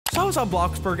So I was on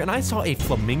Bloxburg and I saw a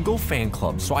Flamingo fan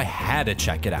club, so I had to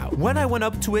check it out. When I went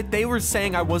up to it, they were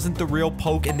saying I wasn't the real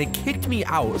Poke and they kicked me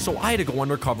out, so I had to go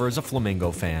undercover as a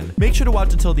Flamingo fan. Make sure to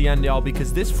watch until the end, y'all,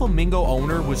 because this Flamingo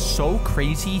owner was so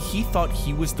crazy, he thought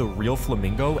he was the real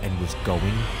Flamingo and was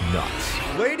going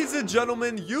nuts. Ladies and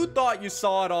gentlemen, you thought you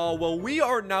saw it all. Well, we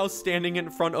are now standing in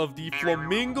front of the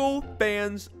Flamingo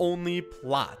fans only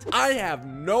plot. I have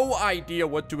no idea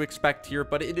what to expect here,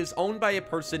 but it is owned by a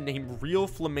person named Real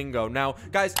Flamingo. Now,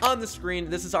 guys, on the screen,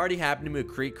 this is already happening with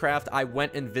Creekcraft. I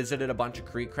went and visited a bunch of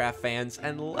Creekcraft fans,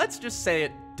 and let's just say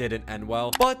it didn't end well.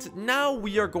 But now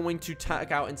we are going to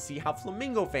check out and see how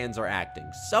Flamingo fans are acting.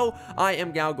 So I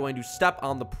am now going to step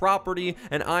on the property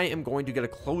and I am going to get a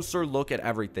closer look at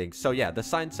everything. So yeah, the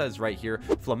sign says right here,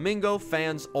 Flamingo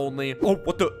fans only. Oh,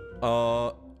 what the,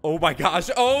 oh my gosh.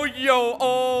 Oh, yo.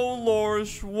 Oh,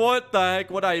 Lorsh. What the heck?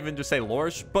 What did I even just say,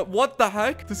 Lorsh? But what the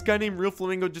heck? This guy named Real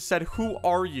Flamingo just said, who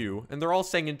are you? And they're all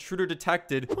saying intruder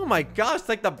detected. Oh my gosh.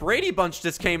 Like the Brady Bunch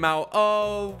just came out.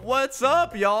 Oh, what's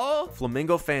up, y'all?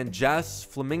 Flamingo fan Jess,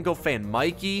 Flamingo fan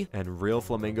Mikey, and Real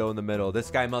Flamingo in the middle.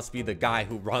 This guy must be the guy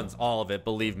who runs all of it.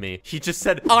 Believe me. He just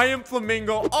said, I am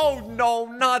Flamingo. Oh no,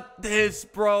 not this,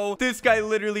 bro. This guy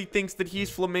literally thinks that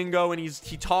he's Flamingo and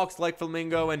he talks like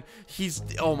Flamingo and he's,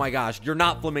 oh my gosh, you're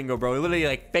not Flamingo, bro. Literally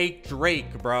like fake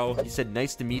Drake, bro. He said,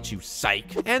 nice to meet you,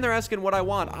 psych. And they're asking what I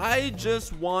want. I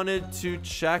just wanted to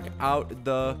check out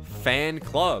the fan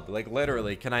club. Like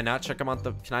literally, can I not check out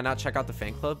the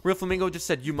fan club? Real Flamingo just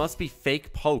said, you must be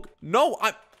fake Poke. No,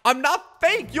 I'm not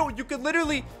fake. Yo, you can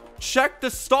literally check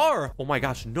the star. Oh my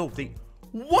gosh, no,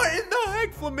 what in the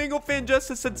heck? Flamingo fan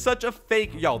Justice said such a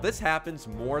fake. Yo, this happens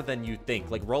more than you think.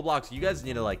 Like Roblox, you guys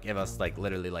need to like give us like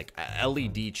literally like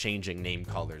LED changing name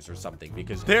colors or something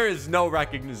because there is no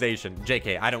recognition.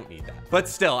 JK, I don't need that. But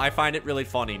still, I find it really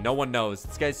funny. No one knows.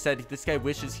 This guy said this guy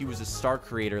wishes he was a star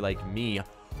creator like me.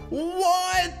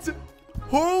 What?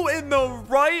 Who in the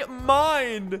right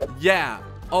mind? Yeah.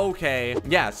 Okay.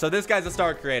 Yeah, so this guy's a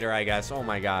star creator, I guess. Oh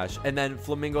my gosh. And then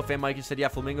Flamingo fan Mikey said, yeah,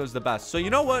 Flamingo's the best. So you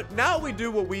know what? Now we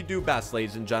do what we do best,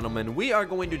 ladies and gentlemen. We are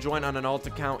going to join on an alt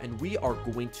account and we are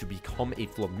going to become a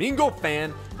Flamingo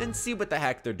fan and see what the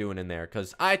heck they're doing in there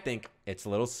because I think it's a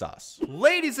little sus.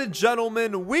 Ladies and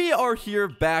gentlemen, we are here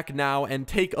back now and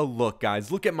take a look,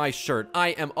 guys. Look at my shirt. I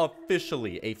am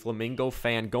officially a Flamingo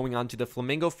fan going on to the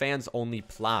Flamingo fans only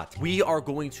plot. We are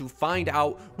going to find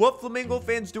out what Flamingo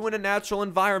fans do in a natural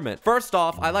environment. First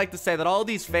off, I like to say that all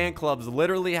these fan clubs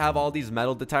literally have all these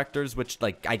metal detectors, which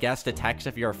like I guess detects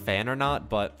if you're a fan or not,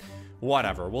 but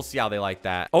whatever. We'll see how they like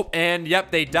that. Oh, and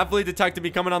yep, they definitely detected me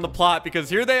coming on the plot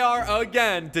because here they are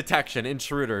again. Detection,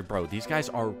 intruder. Bro, these guys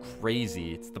are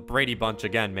crazy. It's the Brady Bunch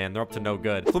again, man. They're up to no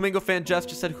good. Flamingo fan Jess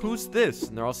just said, who's this?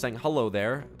 And they're all saying, hello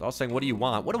there. They're all saying, what do you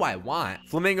want? What do I want?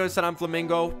 Flamingo said, I'm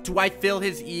Flamingo. Do I fill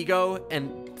his ego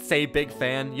and say big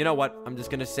fan? You know what? I'm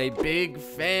just gonna say big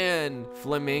fan,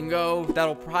 Flamingo.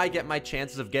 That'll probably get my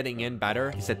chances of getting in better.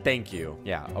 He said, thank you.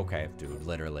 Yeah, okay, dude,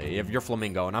 literally. If you're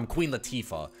Flamingo and I'm Queen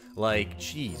Latifah, like,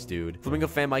 jeez, dude. Flamingo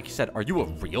fan Mikey said, are you a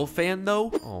real fan,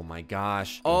 though? Oh, my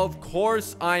gosh. Of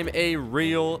course I'm a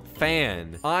real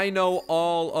fan. I know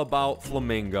all about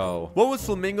Flamingo. What was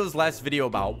Flamingo's last video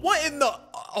about? What in the...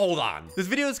 Hold on. This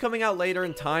video is coming out later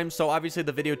in time, so obviously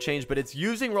the video changed, but it's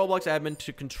using Roblox admin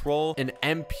to control an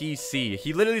NPC.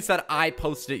 He literally said, I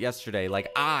posted it yesterday.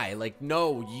 Like,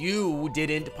 no, you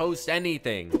didn't post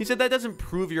anything. He said that doesn't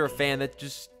prove you're a fan. That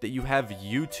just that you have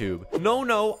YouTube.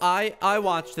 No, I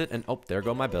watched it, and oh, there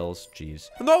go my bills. Jeez.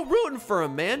 I'm not rooting for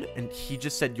him, man. And he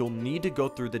just said, you'll need to go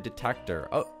through the detector.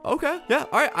 Oh, okay. Yeah,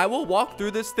 all right. I will walk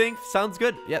through this thing. Sounds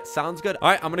good. Yeah, sounds good. All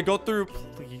right, I'm gonna go through.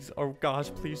 Please, oh gosh,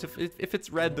 please. If it's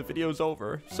red, the video's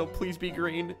over, so please be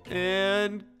green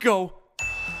and go.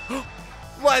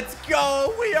 Let's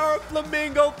go. We are a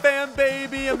Flamingo fan,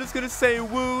 baby. I'm just gonna say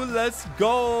woo. Let's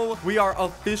go. We are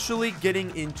officially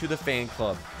getting into the fan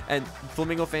club. And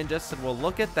Flamingo fan just said, well,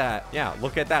 look at that. Yeah,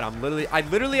 look at that. I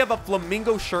literally have a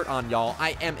Flamingo shirt on, y'all.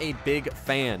 I am a big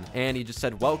fan. And he just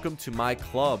said, welcome to my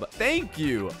club. Thank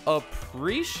you.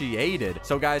 Appreciated.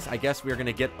 So, guys, I guess we're going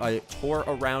to get a tour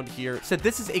around here. Said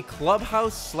this is a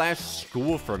clubhouse /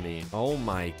 school for me. Oh,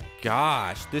 my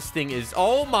gosh. This thing is...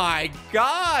 Oh, my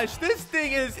gosh. This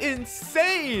thing is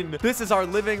insane. This is our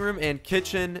living room and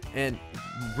kitchen. And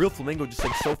Real Flamingo just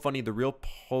said, so funny. The real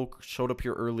Poke showed up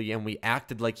here early and we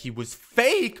acted like he was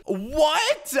fake.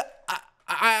 What?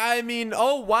 I mean,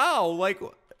 oh, wow. Like,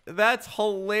 that's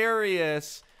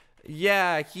hilarious.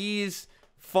 Yeah, he's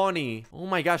funny. Oh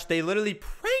my gosh, they literally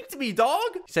pranked me,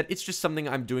 dog. He said, it's just something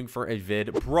I'm doing for a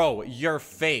vid. Bro, you're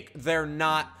fake. They're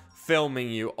not filming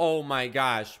you. Oh my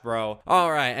gosh, bro.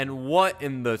 All right, and what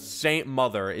in the Saint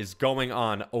Mother is going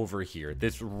on over here?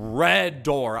 This red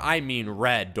door. I mean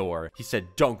red door. He said,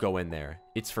 don't go in there.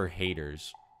 It's for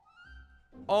haters.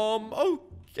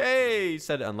 Okay. He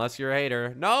said, unless you're a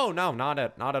hater. No, not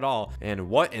at all. And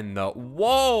what in the...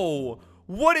 Whoa.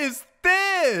 What is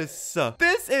this?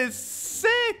 This is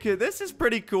sick. This is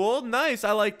pretty cool. Nice.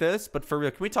 I like this. But for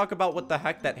real, can we talk about what the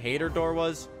heck that hater door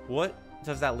was? What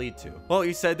does that lead to? Well,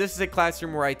 he said, this is a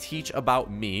classroom where I teach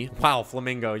about me. Wow,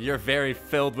 Flamingo, you're very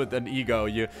filled with an ego.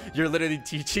 You're literally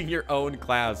teaching your own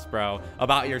class, bro,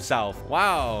 about yourself.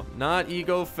 Wow, not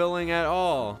ego filling at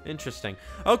all. Interesting.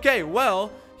 Okay,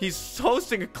 well, he's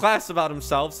hosting a class about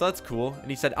himself, so that's cool.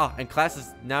 And he said, and class is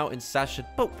now in session.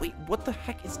 But wait, what the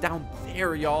heck is down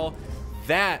there, y'all?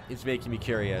 That is making me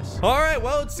curious. All right,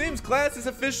 well, it seems class is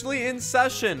officially in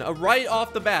session right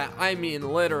off the bat. I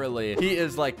mean, literally. He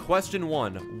is like, question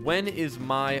 1, when is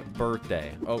my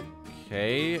birthday?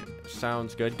 Okay,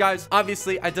 sounds good. Guys,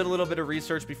 obviously, I did a little bit of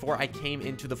research before I came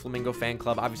into the Flamingo fan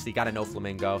club. Obviously, gotta know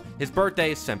Flamingo. His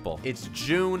birthday is simple. It's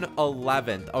June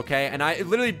 11th, okay? And I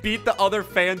literally beat the other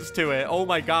fans to it. Oh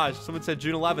my gosh, someone said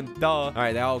June 11th, duh. All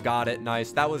right, they all got it.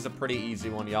 Nice. That was a pretty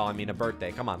easy one, y'all. I mean, a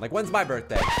birthday. Come on, like, when's my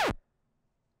birthday?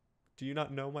 Do you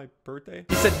not know my birthday?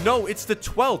 He said, no, it's the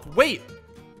 12th. Wait,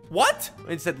 what?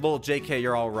 He said, lol, JK,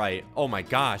 you're all right. Oh my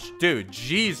gosh. Dude,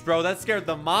 jeez, bro. That scared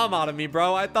the mom out of me,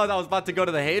 bro. I thought I was about to go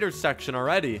to the haters section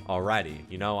already.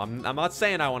 You know, I'm not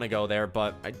saying I want to go there,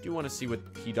 but I do want to see what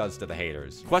he does to the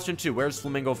haters. Question 2, where's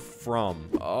Flamingo from?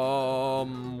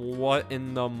 What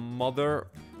in the mother...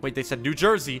 Wait, they said New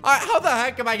Jersey. All right, how the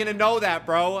heck am I gonna know that,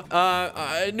 bro?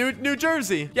 New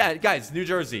Jersey. Yeah, guys, New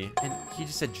Jersey. And he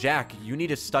just said, Jack, you need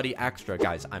to study extra.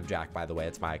 Guys, I'm Jack, by the way.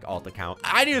 It's my alt account.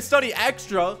 I need to study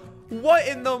extra? What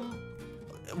in the...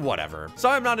 Whatever.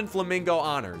 Sorry I'm not in Flamingo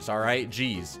honors, all right?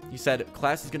 Jeez. He said,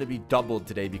 class is gonna be doubled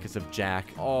today because of Jack.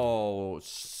 Oh,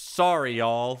 sorry,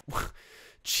 y'all.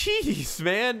 Jeez,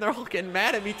 man. They're all getting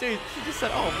mad at me, too. He just said,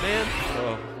 oh, man.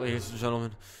 Oh, ladies and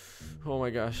gentlemen. Oh,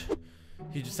 my gosh.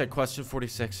 He just said question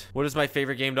 46. What is my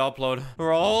favorite game to upload?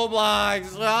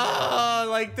 Roblox.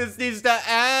 Like this needs to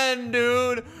end,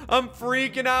 dude. I'm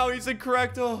freaking out. He's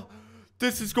incorrect. Oh,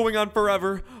 this is going on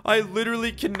forever. I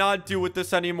literally cannot deal with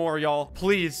this anymore, y'all.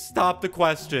 Please stop the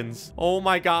questions. Oh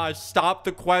my gosh, stop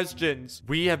the questions.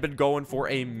 We have been going for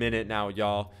a minute now,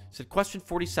 y'all. He said question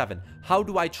 47. How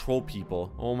do I troll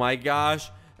people? Oh my gosh.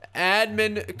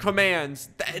 Admin commands.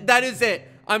 That is it.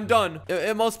 I'm done.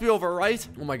 It must be over, right?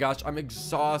 Oh my gosh, I'm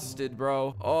exhausted,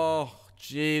 bro. Oh,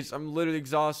 jeez, I'm literally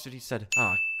exhausted. He said,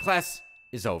 class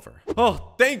is over.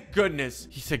 Oh, thank goodness.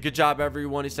 He said, good job,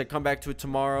 everyone. He said, come back to it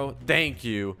tomorrow. Thank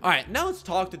you. All right, now let's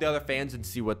talk to the other fans and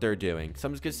see what they're doing. So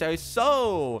I'm just gonna say,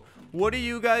 so what do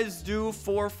you guys do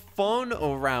for fun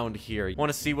around here? You want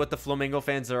to see what the Flamingo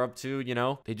fans are up to, you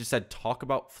know? They just said, talk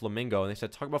about Flamingo. And they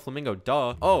said, talk about Flamingo,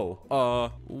 duh.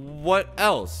 Oh, what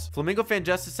else? Flamingo fan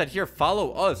Justice said, here,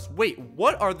 follow us. Wait,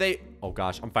 what are they? Oh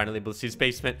gosh, I'm finally able to see his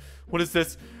basement. What is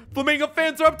this? Flamingo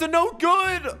fans are up to no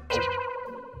good.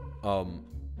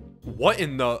 What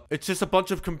in the... It's just a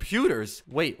bunch of computers.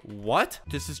 Wait, what?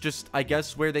 This is just, I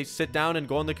guess, where they sit down and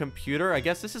go on the computer. I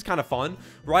guess this is kind of fun,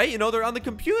 right? You know, they're on the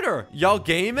computer. Y'all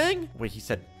gaming? Wait, he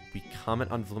said, we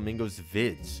comment on Flamingo's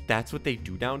vids. That's what they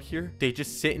do down here? They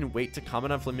just sit and wait to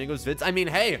comment on Flamingo's vids? I mean,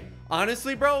 hey,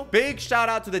 honestly, bro, big shout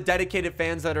out to the dedicated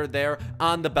fans that are there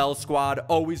on the Bell Squad,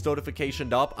 always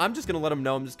notificationed up. I'm just gonna let them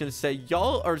know. I'm just gonna say,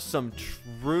 y'all are some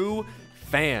true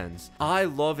fans. I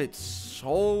love it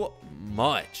so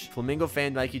much. Flamingo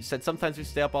fan Mikey said, sometimes we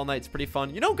stay up all night. It's pretty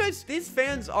fun. You know, guys, these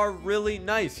fans are really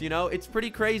nice. You know, it's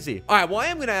pretty crazy. All right, well, I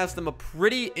am gonna ask them a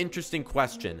pretty interesting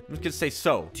question. I'm just gonna say,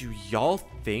 so do y'all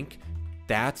think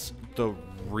that's the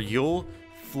real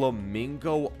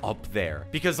Flamingo up there?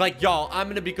 Because, like, y'all, I'm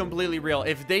gonna be completely real.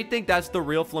 If they think that's the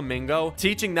real Flamingo,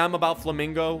 teaching them about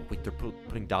Flamingo... Wait, they're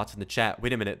putting dots in the chat.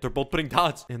 Wait a minute. They're both putting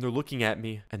dots and they're looking at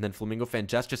me. And then Flamingo fan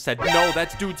Jess just said, no,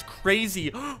 that dude's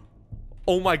crazy.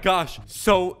 Oh my gosh.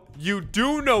 So you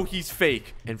do know he's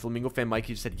fake. And Flamingo fan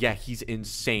Mikey said, yeah, he's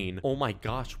insane. Oh my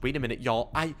gosh. Wait a minute,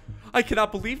 y'all. I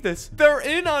cannot believe this. They're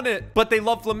in on it. But they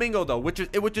love Flamingo though, which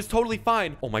is totally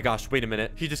fine. Oh my gosh. Wait a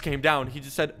minute. He just came down. He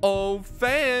just said, oh,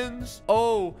 fans.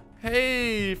 Oh,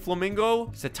 hey, Flamingo.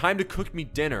 He said, time to cook me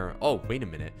dinner. Oh, wait a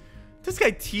minute. This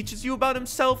guy teaches you about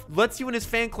himself, lets you in his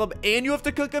fan club, and you have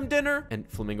to cook him dinner? And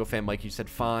Flamingo fan Mikey said,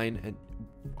 fine. And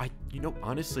You know,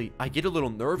 honestly, I get a little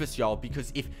nervous, y'all,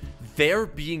 because if they're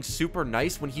being super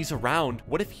nice when he's around,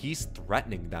 what if he's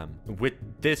threatening them with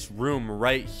this room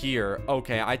right here?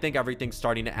 Okay, I think everything's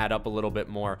starting to add up a little bit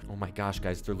more. Oh my gosh,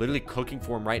 guys, they're literally cooking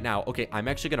for him right now. Okay, I'm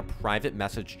actually gonna private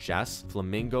message Jess,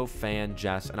 Flamingo fan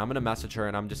Jess, and I'm gonna message her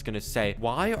and I'm just gonna say,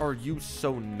 why are you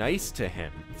so nice to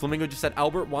him? Flamingo just said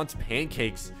Albert wants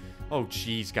pancakes. Oh,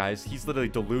 geez, guys. He's literally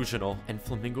delusional. And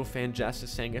Flamingo fan Jess is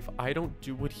saying, if I don't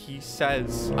do what he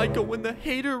says, I go in the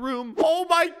hater room. Oh,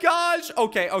 my gosh.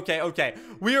 Okay.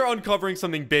 We are uncovering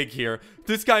something big here.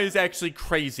 This guy is actually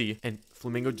crazy. And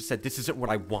Flamingo just said, this isn't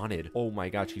what I wanted. Oh my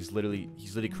gosh, he's literally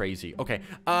crazy. Okay,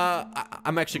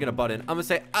 I'm actually gonna butt in. I'm gonna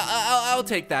say, I'll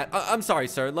take that. I'm sorry,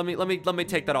 sir. Let me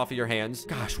take that off of your hands.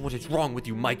 Gosh, what is wrong with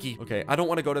you, Mikey? Okay, I don't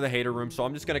want to go to the hater room, so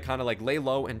I'm just gonna kind of like lay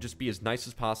low and just be as nice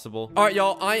as possible. All right,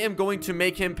 y'all, I am going to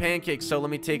make him pancakes. So let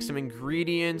me take some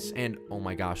ingredients and oh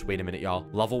my gosh, wait a minute, y'all.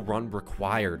 Level run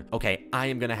required. Okay, I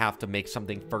am gonna have to make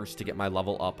something first to get my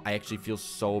level up. I actually feel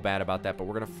so bad about that, but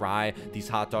we're gonna fry these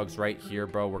hot dogs right here,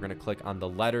 bro. We're gonna click on the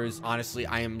letters. Honestly,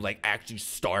 I am like actually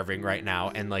starving right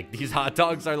now, and like these hot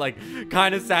dogs are like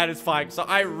kind of satisfying, so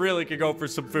I really could go for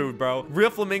some food, bro. Real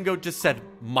Flamingo just said,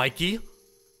 Mikey.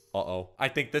 Uh-oh. I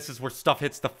think this is where stuff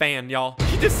hits the fan, y'all.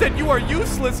 He just said you are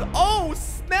useless. Oh,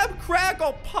 snap,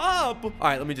 crackle, pop. All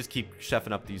right, let me just keep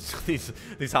chefing up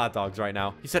these hot dogs right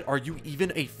now. He said, are you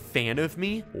even a fan of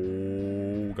me?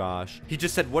 Oh, gosh. He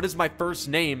just said, what is my first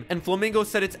name? And Flamingo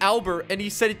said it's Albert, and he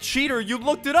said, cheater, you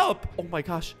looked it up. Oh, my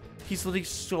gosh. He's literally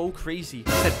so crazy.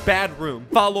 He said, bad room.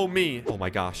 Follow me. Oh, my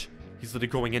gosh. He's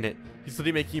literally going in it. He's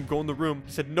literally making him go in the room.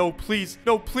 He said, no, please.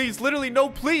 No, please. Literally, no,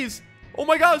 please. Oh,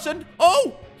 my gosh. And,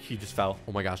 oh! He just fell.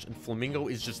 Oh my gosh. And Flamingo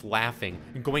is just laughing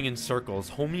and going in circles.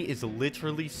 Homie is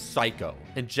literally psycho.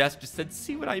 And Jess just said,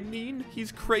 see what I mean?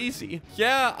 He's crazy.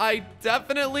 Yeah, I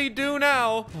definitely do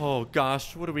now. Oh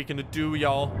gosh, what are we gonna do,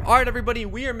 y'all? All right, everybody,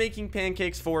 we are making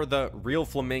pancakes for the real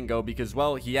Flamingo because,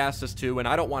 well, he asked us to, and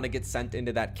I don't want to get sent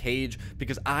into that cage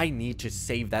because I need to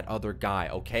save that other guy.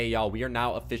 Okay, y'all, we are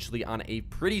now officially on a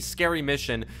pretty scary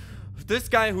mission. This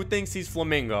guy who thinks he's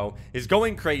Flamingo is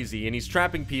going crazy, and he's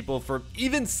trapping people for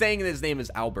even saying that his name is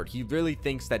Albert. He really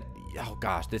thinks that, oh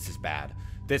gosh, this is bad.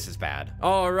 This is bad.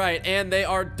 All right, and they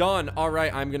are done. All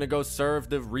right, I'm gonna go serve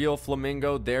the real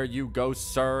Flamingo. There you go,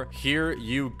 sir. Here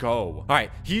you go. All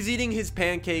right, he's eating his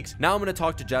pancakes. Now I'm gonna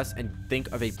talk to Jess and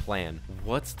think of a plan.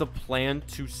 What's the plan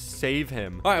to save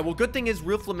him? All right, well, good thing is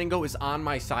real Flamingo is on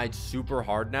my side super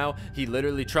hard now. He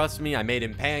literally trusts me. I made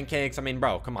him pancakes. I mean,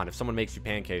 bro, come on. If someone makes you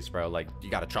pancakes, bro, like, you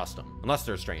gotta trust them. Unless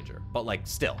they're a stranger. But, like,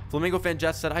 still. Flamingo fan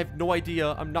Jess said, I have no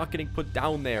idea. I'm not getting put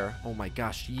down there. Oh, my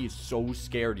gosh. He is so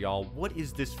scared, y'all. What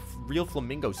is this real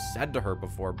Flamingo said to her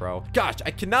before, bro? Gosh,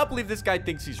 I cannot believe this guy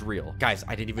thinks he's real. Guys,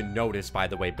 I didn't even notice, by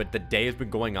the way, but the day has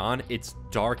been going on. It's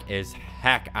dark as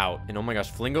heck out. And, oh, my gosh,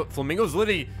 Flamingo's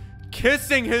literally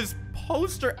kissing his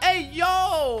poster. Hey, yo!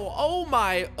 Oh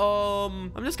my,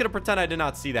 I'm just gonna pretend I did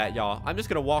not see that, y'all. I'm just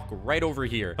gonna walk right over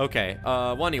here. Okay,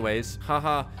 well, anyways,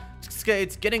 haha.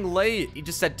 It's getting late. He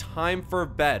just said time for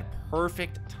bed.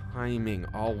 Perfect timing.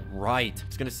 All right.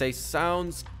 It's gonna say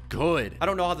sounds good. I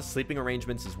don't know how the sleeping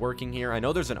arrangements is working here. I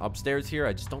know there's an upstairs here.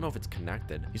 I just don't know if it's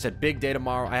connected. He said big day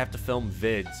tomorrow. I have to film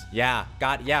vids. Yeah,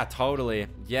 yeah, totally.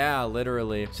 Yeah,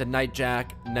 literally. Said night,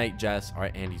 Jack. Night, Jess. All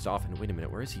right, Andy's off. And wait a minute,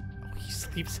 where is he? Oh, he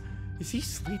sleeps. Is he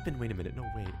sleeping? Wait a minute. No,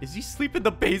 wait. Is he sleep in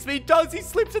the basement? He does. He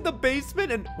sleeps in the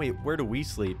basement. And wait, where do we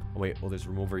sleep? Oh, wait. Well, there's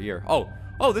room over here.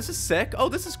 Oh, this is sick. Oh,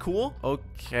 this is cool.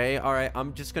 Okay. All right.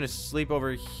 I'm just going to sleep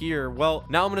over here. Well,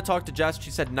 now I'm going to talk to Jess.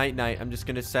 She said night, night. I'm just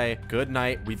going to say good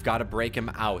night. We've got to break him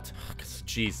out.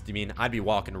 Jeez, I mean, I'd be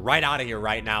walking right out of here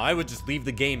right now. I would just leave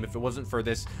the game if it wasn't for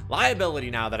this liability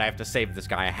now that I have to save this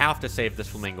guy. I have to save this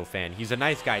Flamingo fan. He's a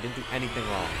nice guy. Didn't do anything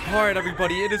wrong. All right,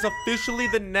 everybody. It is officially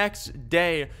the next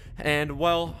day. And,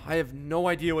 well, I have no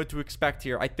idea what to expect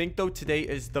here. I think, though, today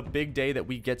is the big day that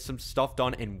we get some stuff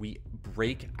done and we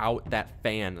break out that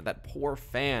fan, that poor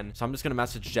fan. So I'm just going to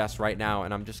message Jess right now,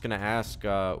 and I'm just going to ask,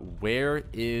 where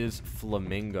is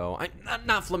Flamingo?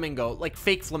 Not Flamingo, like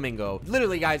fake Flamingo.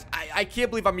 Literally, guys, I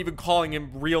can't believe I'm even calling him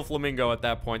real Flamingo at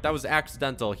that point. That was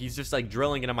accidental. He's just, like,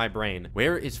 drilling into my brain.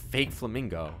 Where is fake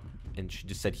Flamingo? And she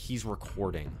just said he's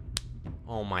recording.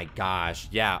 Oh my gosh.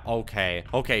 Yeah, okay.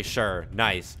 Okay, sure.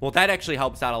 Nice. Well, that actually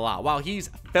helps out a lot. While he's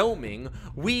filming,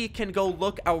 we can go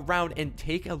look around and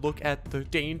take a look at the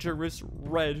dangerous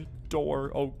red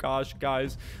door. Oh gosh,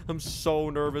 guys. I'm so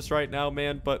nervous right now,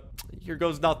 man, but here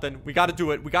goes nothing. We got to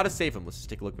do it. We got to save him. Let's just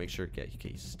take a look, make sure. Okay,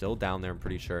 he's still down there, I'm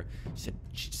pretty sure.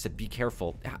 She said be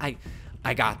careful.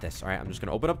 I got this. All right, I'm just going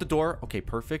to open up the door. Okay,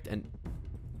 perfect. And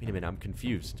Wait a minute, I'm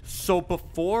confused. So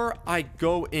before I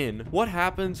go in, what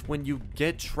happens when you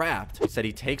get trapped? He said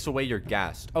he takes away your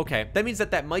guest. Okay, that means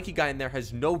that Mikey guy in there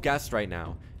has no guest right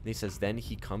now. And he says then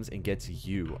he comes and gets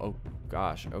you. Oh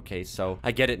gosh. Okay, so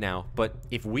I get it now. But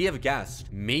if we have guests,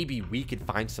 maybe we could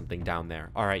find something down there.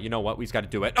 All right, you know what? We've got to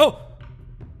do it. Oh,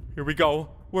 here we go.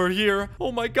 We're here.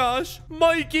 Oh my gosh,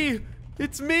 Mikey.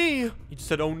 It's me. He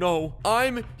said, oh no,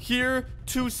 I'm here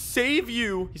to save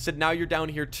you. He said, now you're down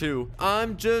here too.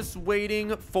 I'm just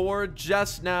waiting for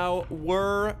Jess now.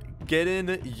 We're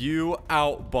getting you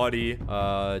out, buddy.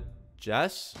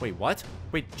 Jess? Wait, what?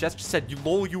 Wait, Jess just said, you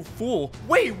lol, you fool.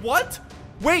 Wait, what?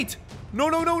 Wait. No,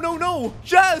 no, no, no, no.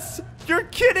 Jess, you're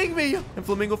kidding me. And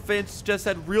Flamingo fans just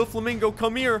said, real Flamingo,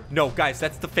 come here. No, guys,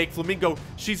 that's the fake Flamingo.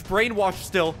 She's brainwashed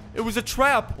still. It was a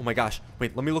trap. Oh my gosh.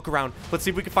 Wait, let me look around. Let's see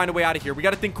if we can find a way out of here. We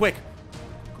got to think quick.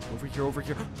 Over here, over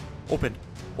here. Open.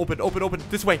 Open, open, open.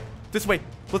 This way. This way.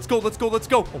 Let's go, let's go, let's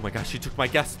go. Oh my gosh, she took my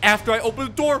guess after I opened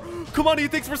the door. Come on, he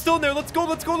thinks we're still in there. Let's go,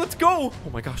 let's go, let's go. Oh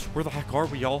my gosh, where the heck are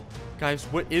we, y'all? Guys,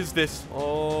 what is this?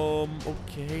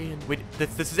 Okay. And wait,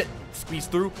 this is it. Squeeze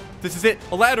through. This is it.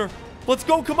 A ladder. Let's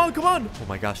go. Come on, come on. Oh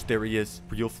my gosh, there he is.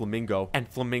 Real Flamingo and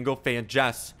Flamingo fan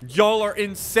Jess. Y'all are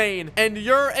insane. And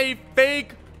you're a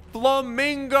fake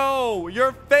Flamingo.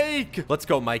 You're fake. Let's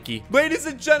go, Mikey. Ladies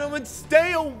and gentlemen,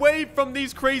 stay away from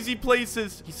these crazy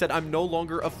places. He said, I'm no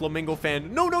longer a Flamingo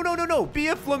fan. No, no, no, no, no. Be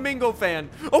a Flamingo fan.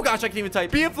 Oh gosh, I can't even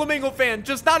type. Be a Flamingo fan.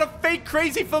 Just not a fake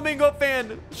crazy Flamingo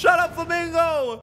fan. Shut up, Flamingo.